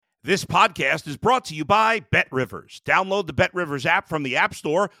This podcast is brought to you by BetRivers. Download the BetRivers app from the App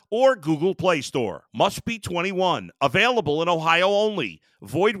Store or Google Play Store. Must be 21. Available in Ohio only.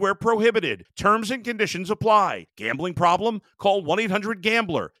 Void where prohibited. Terms and conditions apply. Gambling problem? Call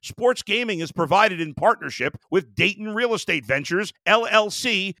 1-800-GAMBLER. Sports gaming is provided in partnership with Dayton Real Estate Ventures,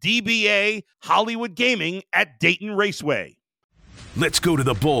 LLC, DBA, Hollywood Gaming at Dayton Raceway. Let's go to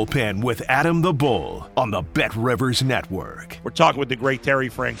the bullpen with Adam the Bull on the BetRivers Network. We're talking with the great Terry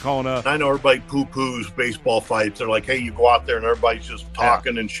Francona. I know everybody poo-poos baseball fights. They're like, hey, you go out there and everybody's just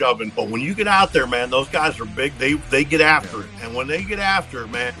talking and shoving. But when you get out there, man, those guys are big. They get after it. And when they get after it,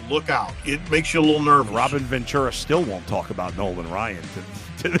 man, look out. It makes you a little nervous. Robin Ventura still won't talk about Nolan Ryan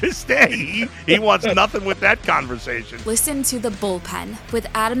to this day. He wants nothing with that conversation. Listen to The Bullpen with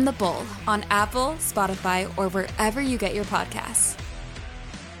Adam the Bull on Apple, Spotify, or wherever you get your podcasts.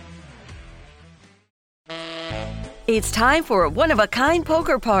 It's time for a one-of-a-kind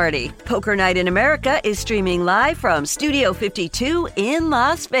poker party. Poker Night in America is streaming live from Studio 52 in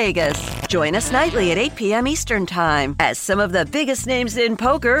Las Vegas. Join us nightly at 8 p.m. Eastern Time as some of the biggest names in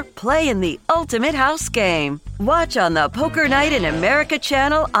poker play in the ultimate house game. Watch on the Poker Night in America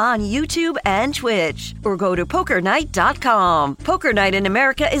channel on YouTube and Twitch, or go to pokernight.com. Poker Night in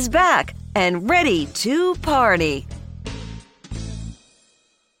America is back and ready to party.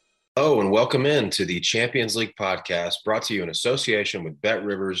 Hello and welcome in to the Champions League podcast, brought to you in association with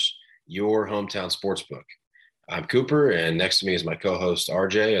BetRivers, your hometown sportsbook. I'm Cooper, and next to me is my co-host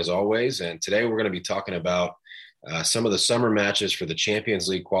RJ, as always. And today we're going to be talking about some of the summer matches for the Champions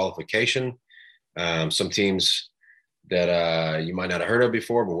League qualification. Some teams that you might not have heard of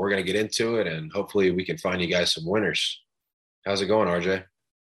before, but we're going to get into it, and hopefully we can find you guys some winners. How's it going, RJ?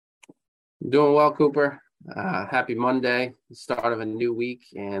 Doing well, Cooper. Happy Monday, start of a new week,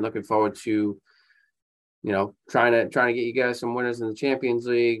 and looking forward to, trying to get you guys some winners in the Champions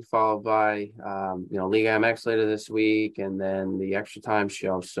League, followed by, League MX later this week, and then the Extra Time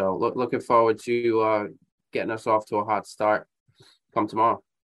show. So looking forward to getting us off to a hot start come tomorrow.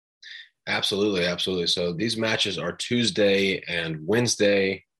 Absolutely. So these matches are Tuesday and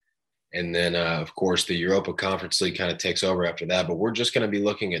Wednesday, and then, of course, the Europa Conference League kind of takes over after that. But we're just going to be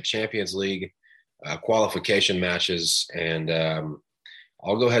looking at Champions League qualification matches, and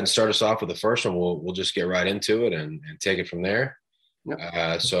I'll go ahead and start us off with the first one. We'll just get right into it and take it from there.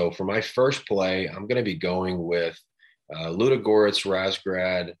 Yep. So for my first play, I'm going to be going with Ludogorets,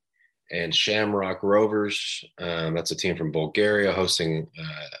 Razgrad, and Shamrock Rovers. That's a team from Bulgaria hosting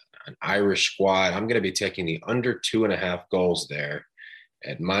an Irish squad. I'm going to be taking the under 2.5 goals there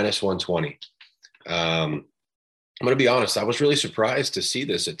at -120. I'm going to be honest, I was really surprised to see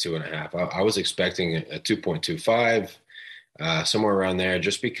this at 2.5. I was expecting a 2.25, somewhere around there,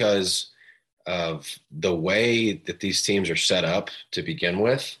 just because of the way that these teams are set up to begin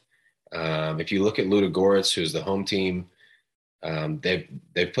with. If you look at Ludogorets, who's the home team,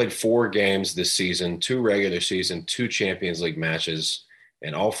 they've played 4 games this season, 2 regular season, 2 Champions League matches,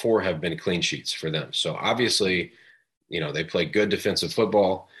 and all 4 have been clean sheets for them. So obviously, they play good defensive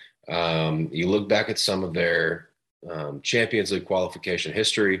football. You look back at some of their Champions League qualification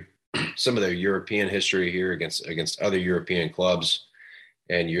history, some of their European history here against other European clubs,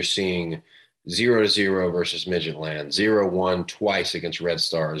 and you're seeing 0-0 versus Midtjylland, 0-1 twice against Red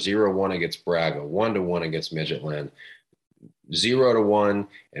Star, 0-1 against Braga, 1-1 against Midtjylland, 0-1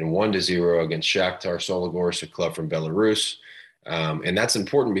 and 1-0 against Shakhtar Sologorsk, a club from Belarus. And that's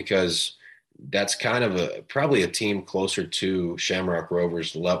important because that's kind of probably a team closer to Shamrock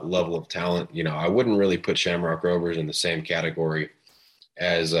Rovers level of talent. I wouldn't really put Shamrock Rovers in the same category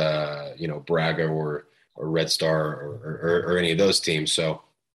as, Braga or Red Star or any of those teams. So,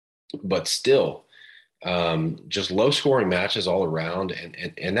 but still, just low scoring matches all around.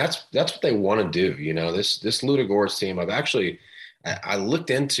 And that's what they want to do. This Ludogorets team, I looked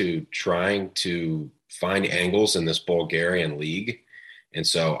into trying to find angles in this Bulgarian league. And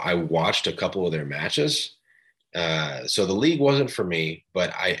so I watched a couple of their matches. So the league wasn't for me,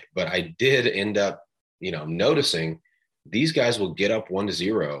 but I did end up, noticing these guys will get up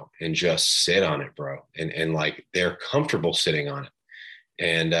 1-0 and just sit on it, bro. And like, they're comfortable sitting on it.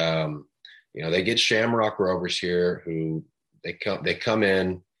 And, they get Shamrock Rovers here, who they come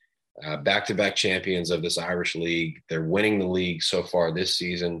in back-to-back champions of this Irish league. They're winning the league so far this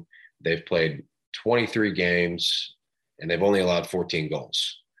season. They've played 23 games, and they've only allowed 14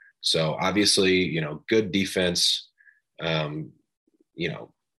 goals. So obviously, good defense,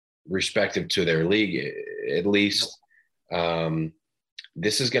 respective to their league, at least.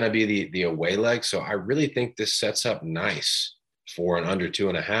 This is going to be the away leg. So I really think this sets up nice for an under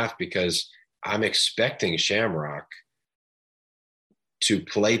 2.5, because I'm expecting Shamrock to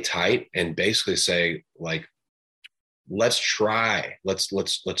play tight and basically say, like, let's try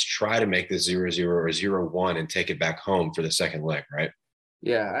to make this 0-0 or 0-1 and take it back home for the second leg, right?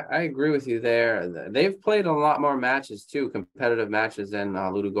 Yeah, I agree with you there. They've played a lot more matches too, competitive matches than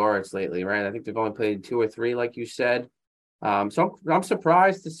Ludogorets lately, right? I think they've only played 2 or 3, like you said. So I'm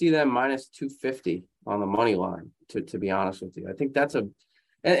surprised to see them minus 250 on the money line, to be honest with you. I think that's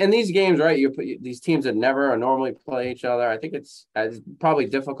and these games, right? These teams that never or normally play each other. I think it's probably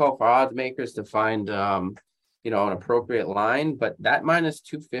difficult for odds makers to find, an appropriate line, but that minus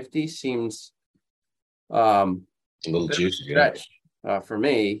 250 seems a little juicy. Stretch, for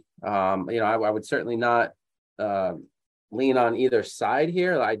me. I would certainly not lean on either side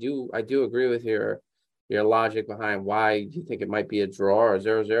here. I do agree with your logic behind why you think it might be a draw or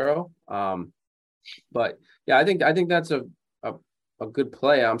 0-0. But yeah, I think that's a good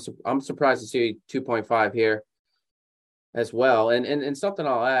play. I'm surprised to see 2.5 here as well. And something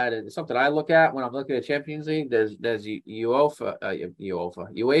I'll add, and something I look at when I'm looking at Champions League, there's UEFA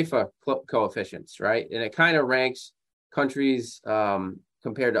coefficients, right? And it kind of ranks countries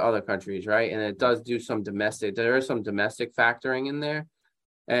compared to other countries, right? And it does do there is some domestic factoring in there.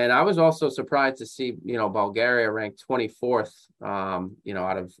 And I was also surprised to see, Bulgaria ranked 24th,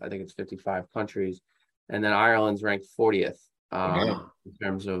 out of, I think it's 55 countries. And then Ireland's ranked 40th in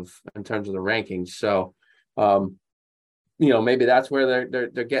terms of the rankings. So, maybe that's where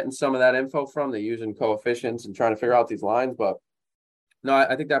they're getting some of that info from. They're using coefficients and trying to figure out these lines. But no,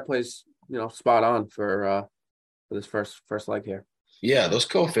 I think that plays, spot on for this first leg here. Yeah, those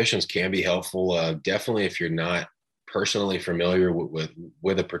coefficients can be helpful. Definitely, if you're not personally familiar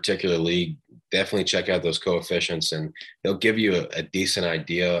with a particular league, definitely check out those coefficients, and they'll give you a decent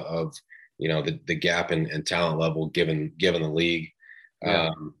idea of the gap and talent level given the league.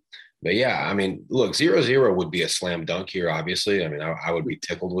 Yeah. But yeah, I mean, look, 0-0 would be a slam dunk here, obviously. I mean, I would be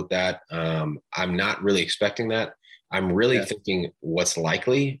tickled with that. I'm not really expecting that. I'm really thinking what's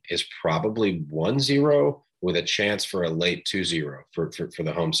likely is probably 1-0 with a chance for a late 2-0 for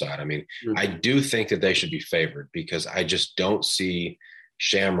the home side. I mean, I do think that they should be favored because I just don't see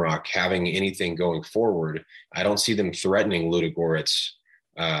Shamrock having anything going forward. I don't see them threatening Ludogorets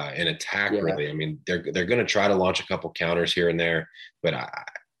in attack, really. I mean, they're going to try to launch a couple counters here and there, but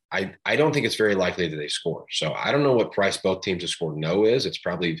I don't think it's very likely that they score. So I don't know what price both teams to score no is. It's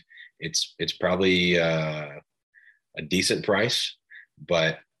probably a decent price,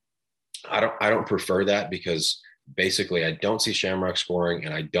 but I don't prefer that because basically I don't see Shamrock scoring,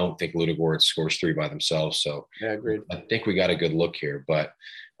 and I don't think Ludogorets scores 3 by themselves. So yeah, agreed. I think we got a good look here. But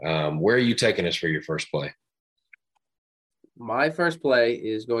where are you taking us for your first play? My first play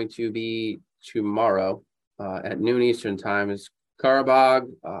is going to be tomorrow at noon Eastern time. Is Qarabag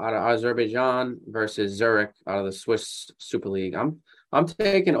out of Azerbaijan versus Zurich out of the Swiss Super League. I'm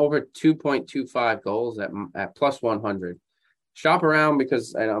taking over 2.25 goals at plus 100. Shop around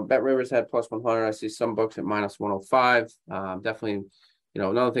because I know Bet Rivers had plus 100. I see some books at minus 105. Definitely,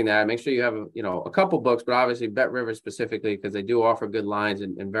 another thing to add, make sure you have a couple books, but obviously Bet Rivers specifically because they do offer good lines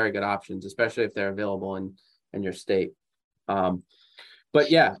and very good options, especially if they're available in your state. But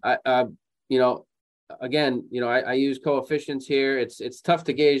yeah, I use coefficients here. It's tough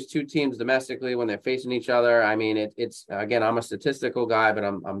to gauge two teams domestically when they're facing each other. I mean, it's again, I'm a statistical guy, but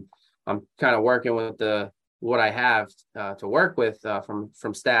I'm kind of working with what I have to work with from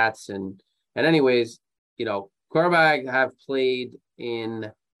stats and anyways, Qarabag have played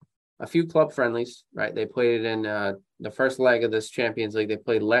in a few club friendlies, right? They played in the first leg of this Champions League. They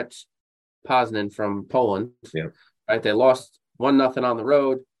played Lech Poznan from Poland. Yeah. Right. They lost 1-0 on the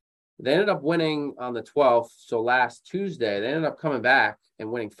road. They ended up winning on the 12th. So last Tuesday, they ended up coming back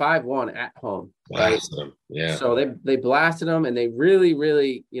and winning 5-1 at home. Blasted them. Yeah. So they blasted them, and they really,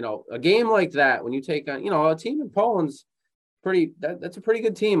 really, a game like that, when you take on, a team in Poland's that's a pretty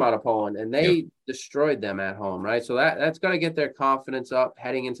good team out of Poland, and they destroyed them at home, right? So that's got to get their confidence up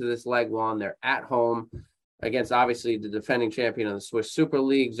heading into this leg one. They're at home against, obviously, the defending champion of the Swiss Super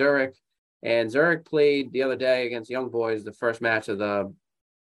League, Zurich. And Zurich played the other day against Young Boys, the first match of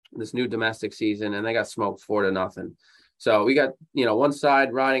this new domestic season, and they got smoked 4-0. So we got, one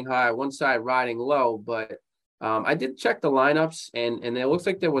side riding high, one side riding low, but I did check the lineups, and it looks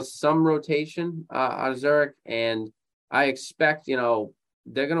like there was some rotation out of Zurich, and I expect, they're going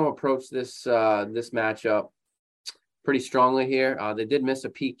to approach this matchup pretty strongly here. They did miss a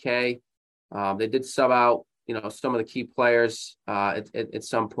PK. They did sub out, some of the key players at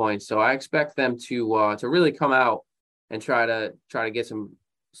some point. So I expect them to really come out and try to get some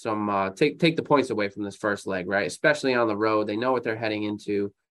take the points away from this first leg, right? Especially on the road. They know what they're heading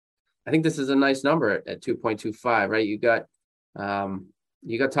into. I think this is a nice number at 2.25, right? You got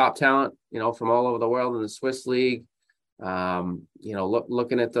You got top talent, from all over the world in the Swiss league.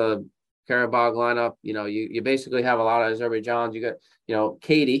 Looking at the Qarabag lineup, you basically have a lot of Azerbaijans. You got,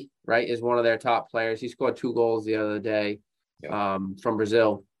 Katie, right, is one of their top players. He scored 2 goals the other day from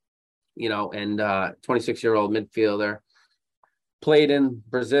Brazil, and 26-year-old midfielder. Played in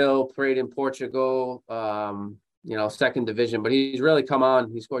Brazil, played in Portugal, second division, but he's really come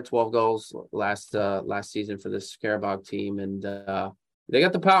on. He scored 12 goals last season for this Qarabag team, and they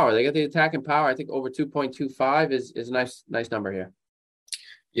got the power. They got the attacking power. I think over 2.25 is a nice number here.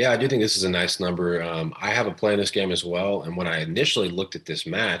 Yeah, I do think this is a nice number. I have a play in this game as well, and when I initially looked at this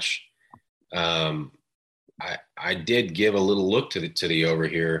match, I did give a little look to the over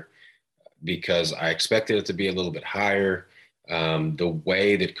here because I expected it to be a little bit higher. The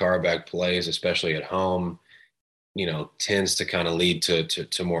way that Qarabag plays, especially at home, tends to kind of lead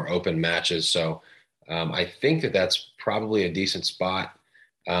to more open matches. So I think that's probably a decent spot.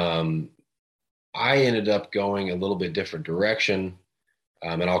 I ended up going a little bit different direction.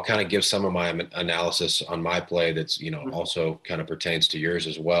 And I'll kind of give some of my analysis on my play that's, also kind of pertains to yours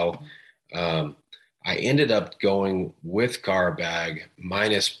as well. I ended up going with Qarabag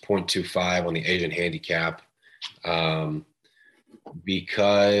minus 0.25 on the Asian handicap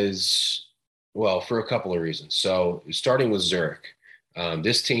because, well, for a couple of reasons. So starting with Zurich,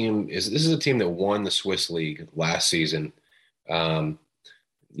 this is a team that won the Swiss League last season.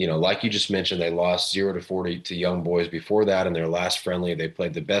 Like you just mentioned, they lost 0-40 to Young Boys before that. In their last friendly, they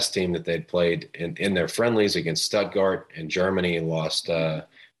played the best team that they'd played in their friendlies against Stuttgart and Germany, and lost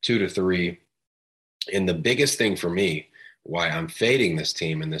 2-3. And the biggest thing for me, why I'm fading this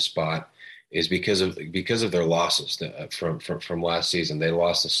team in this spot, is because of their losses from last season. They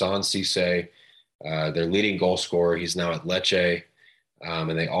lost to San Cisse, their leading goal scorer. He's now at Lecce.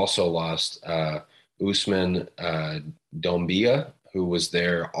 And they also lost Usman Dombia, who was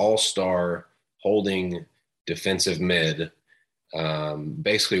their all-star holding defensive mid,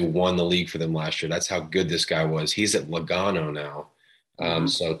 basically won the league for them last year. That's how good this guy was. He's at Lugano now.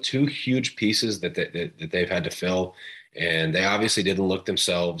 So 2 huge pieces that they've had to fill. And they obviously didn't look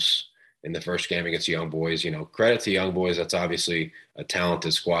themselves in the first game against Young Boys. Credit to Young Boys. That's obviously a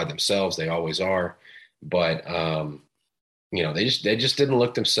talented squad themselves. They always are. But, they just didn't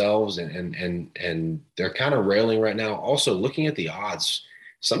look themselves, and they're kind of railing right now. Also, looking at the odds,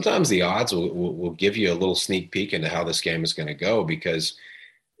 sometimes the odds will give you a little sneak peek into how this game is going to go, because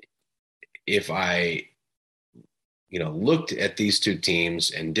if I, looked at these 2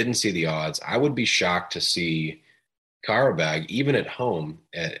 teams and didn't see the odds, I would be shocked to see Qarabag, even at home,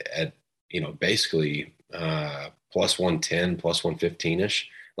 at basically plus 110, plus 115-ish.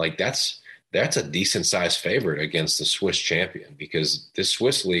 Like that's a decent sized favorite against the Swiss champion, because this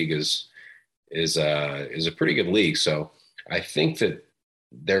Swiss league is a pretty good league. So I think that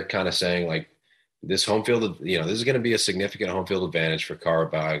they're kind of saying, like, this home field, this is going to be a significant home field advantage for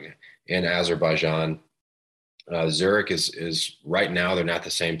Qarabag in Azerbaijan. Zurich is right now, they're not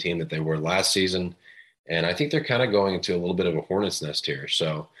the same team that they were last season. And I think they're kind of going into a little bit of a hornet's nest here.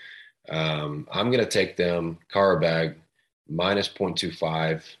 So I'm going to take them, Qarabag, minus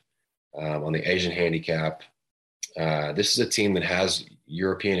 0.25 on the Asian handicap. This is a team that has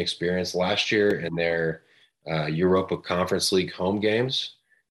European experience. Last year in their Europa Conference League home games,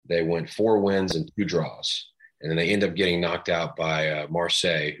 they went 4 wins and 2 draws. And then they end up getting knocked out by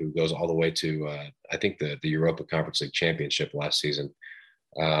Marseille, who goes all the way to, I think, the Europa Conference League championship last season.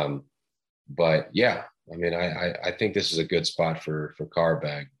 But yeah, I mean, I think this is a good spot for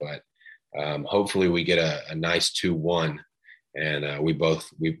Qarabag, but hopefully we get a nice 2-1 and we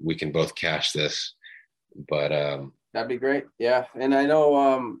can both cash this. But that'd be great. Yeah. And I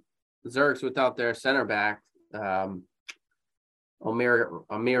know Zurich's without their center back, Amir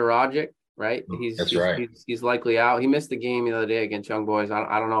Rajic, right? He's likely out. He missed the game the other day against Young Boys.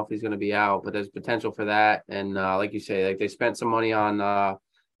 I don't know if he's going to be out, but there's potential for that. And like you say, like, they spent some money on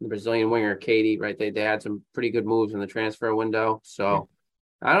the Brazilian winger Katie, right? They had some pretty good moves in the transfer window. So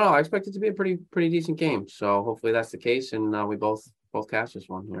I don't know. I expect it to be a pretty decent game. So hopefully that's the case, and we both cash this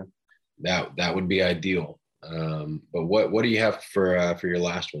one here. That would be ideal. But what do you have for your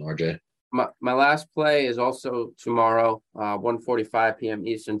last one, RJ? My last play is also tomorrow, 1:45 p.m.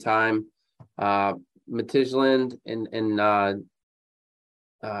 Eastern time. Midtjylland in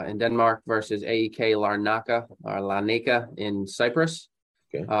Denmark versus AEK Larnaca in Cyprus.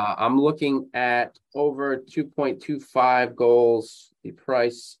 Okay. I'm looking at over 2.25 goals. The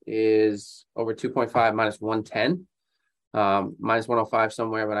price is over 2.5 minus 110. Minus 105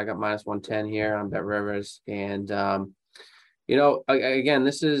 somewhere, but I got minus 110 here on Bet Rivers. And again,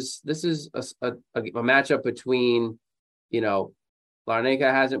 this is a matchup between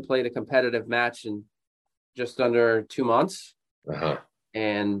Larnaca hasn't played a competitive match in just under 2 months. Uh-huh.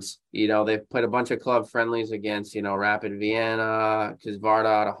 And, they've played a bunch of club friendlies against, Rapid Vienna, Kizvarda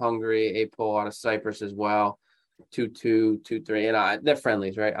out of Hungary, Apol out of Cyprus as well, 2-2, 2-3. They're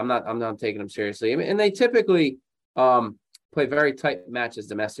friendlies, right? I'm not taking them seriously. And they typically play very tight matches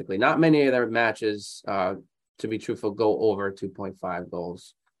domestically. Not many of their matches, to be truthful, go over 2.5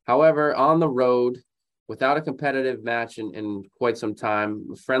 goals. However, on the road, without a competitive match in quite some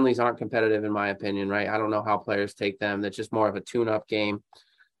time, friendlies aren't competitive in my opinion, right? I don't know how players take them. That's just more of a tune-up game.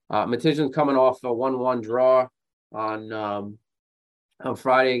 Matijan's coming off a 1-1 draw on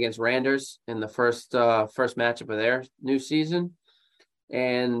Friday against Randers in the first matchup of their new season.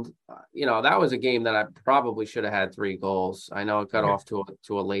 And, that was a game that I probably should have had 3 goals. I know it got off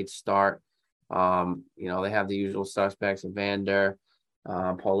to a late start. They have the usual suspects of Vander,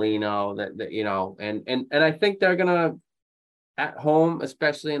 Paulino, and I think they're gonna, at home,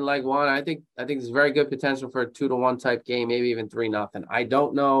 especially in leg 1. I think there's very good potential for a 2-1 type game, maybe even 3-0. I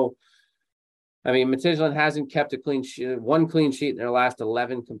don't know. I mean, Matijan hasn't kept one clean sheet in their last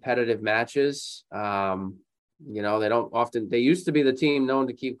 11 competitive matches. They don't often. They used to be the team known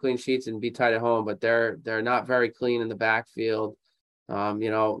to keep clean sheets and be tight at home, but they're not very clean in the backfield.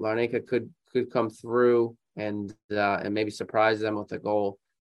 Larnaca could come through and maybe surprise them with a goal.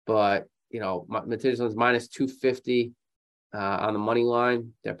 But, Matijan's minus 250 on the money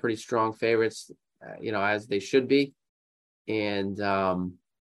line. They're pretty strong favorites, as they should be. And,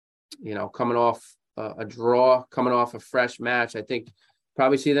 coming off a draw, coming off a fresh match, I think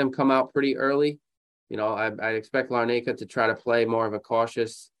probably see them come out pretty early. I'd expect Larnaca to try to play more of a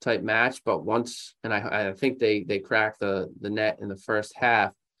cautious type match. But I think they crack the net in the first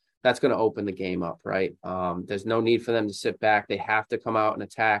half. That's going to open the game up, right? There's no need for them to sit back. They have to come out and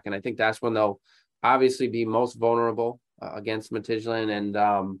attack. And I think that's when they'll obviously be most vulnerable against Matijan. And,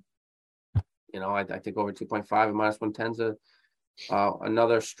 I think over 2.5 and minus 110's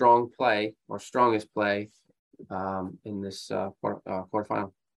another strong play or strongest play in this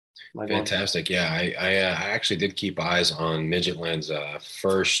quarterfinal. Fantastic. Yeah, I actually did keep eyes on Midgetland's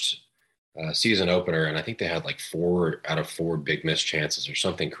first season opener, and I think they had like 4 out of 4 big missed chances or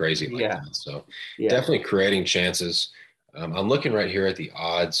something crazy like that. So definitely creating chances. I'm looking right here at the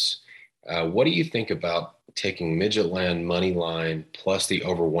odds. What do you think about taking Midgetland money line plus the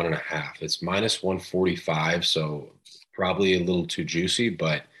over 1.5? It's minus 145, so probably a little too juicy,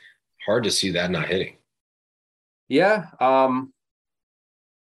 but hard to see that not hitting. Yeah,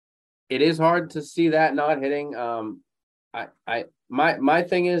 it is hard to see that not hitting. My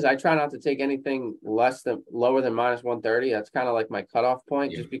thing is I try not to take anything lower than minus 130. That's kind of like my cutoff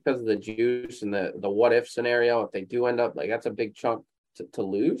point, just because of the juice and the what if scenario. If they do end up, that's a big chunk to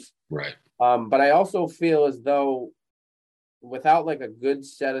lose. Right. But I also feel as though without a good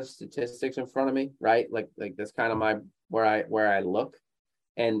set of statistics in front of me, right? Like that's kind of where I look,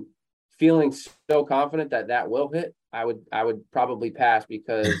 and feeling so confident that will hit, I would probably pass,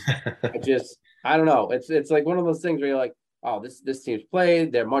 because I don't know. It's like one of those things where you're like, oh, this team's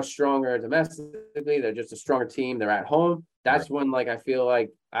played. They're much stronger domestically. They're just a stronger team. They're at home. That's when I feel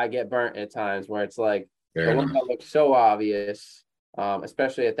like I get burnt at times, where it's like the one that looks so obvious,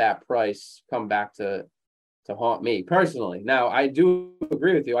 especially at that price, come back to haunt me personally. Now, I do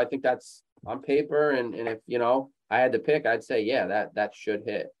agree with you. I think that's on paper, and if I had to pick, I'd say that should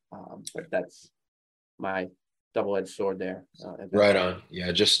hit. But that's my double-edged sword there. Right on.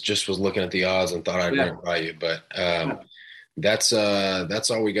 Yeah, just was looking at the odds and thought I'd run it by you, but that's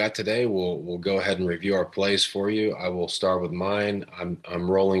all we got today. We'll go ahead and review our plays for you. I will start with mine.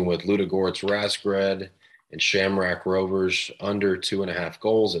 I'm rolling with Ludogorets Razgrad and Shamrock Rovers under 2.5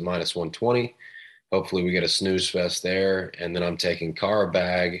 goals at minus 120. Hopefully we get a snooze fest there. And then I'm taking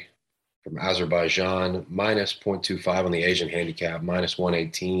Qarabag from Azerbaijan minus 0.25 on the Asian handicap, minus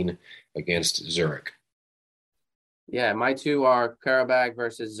 118 against Zurich. Yeah, my two are Qarabag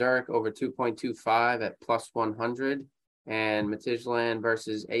versus Zurich over 2.25 at plus 100, and Midtjylland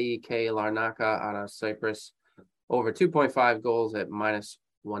versus AEK Larnaca out of Cyprus over 2.5 goals at minus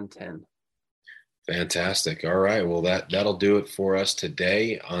 110. Fantastic. All right. Well, that'll do it for us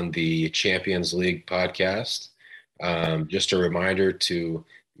today on the Champions League podcast. Just a reminder to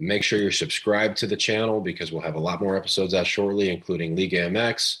make sure you're subscribed to the channel, because we'll have a lot more episodes out shortly, including League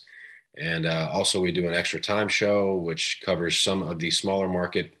MX. And also we do an extra time show, which covers some of the smaller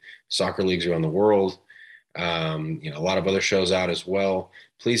market soccer leagues around the world. A lot of other shows out as well.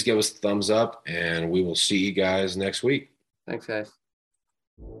 Please give us a thumbs up, and we will see you guys next week. Thanks, guys.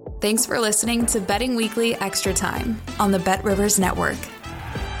 Thanks for listening to Betting Weekly Extra Time on the Bet Rivers Network.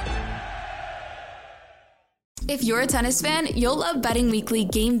 If you're a tennis fan, you'll love Betting Weekly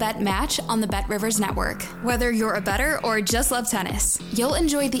Game Bet Match on the Bet Rivers Network. Whether you're a bettor or just love tennis, you'll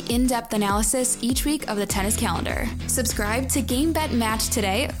enjoy the in-depth analysis each week of the tennis calendar. Subscribe to Game Bet Match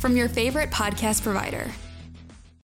today from your favorite podcast provider.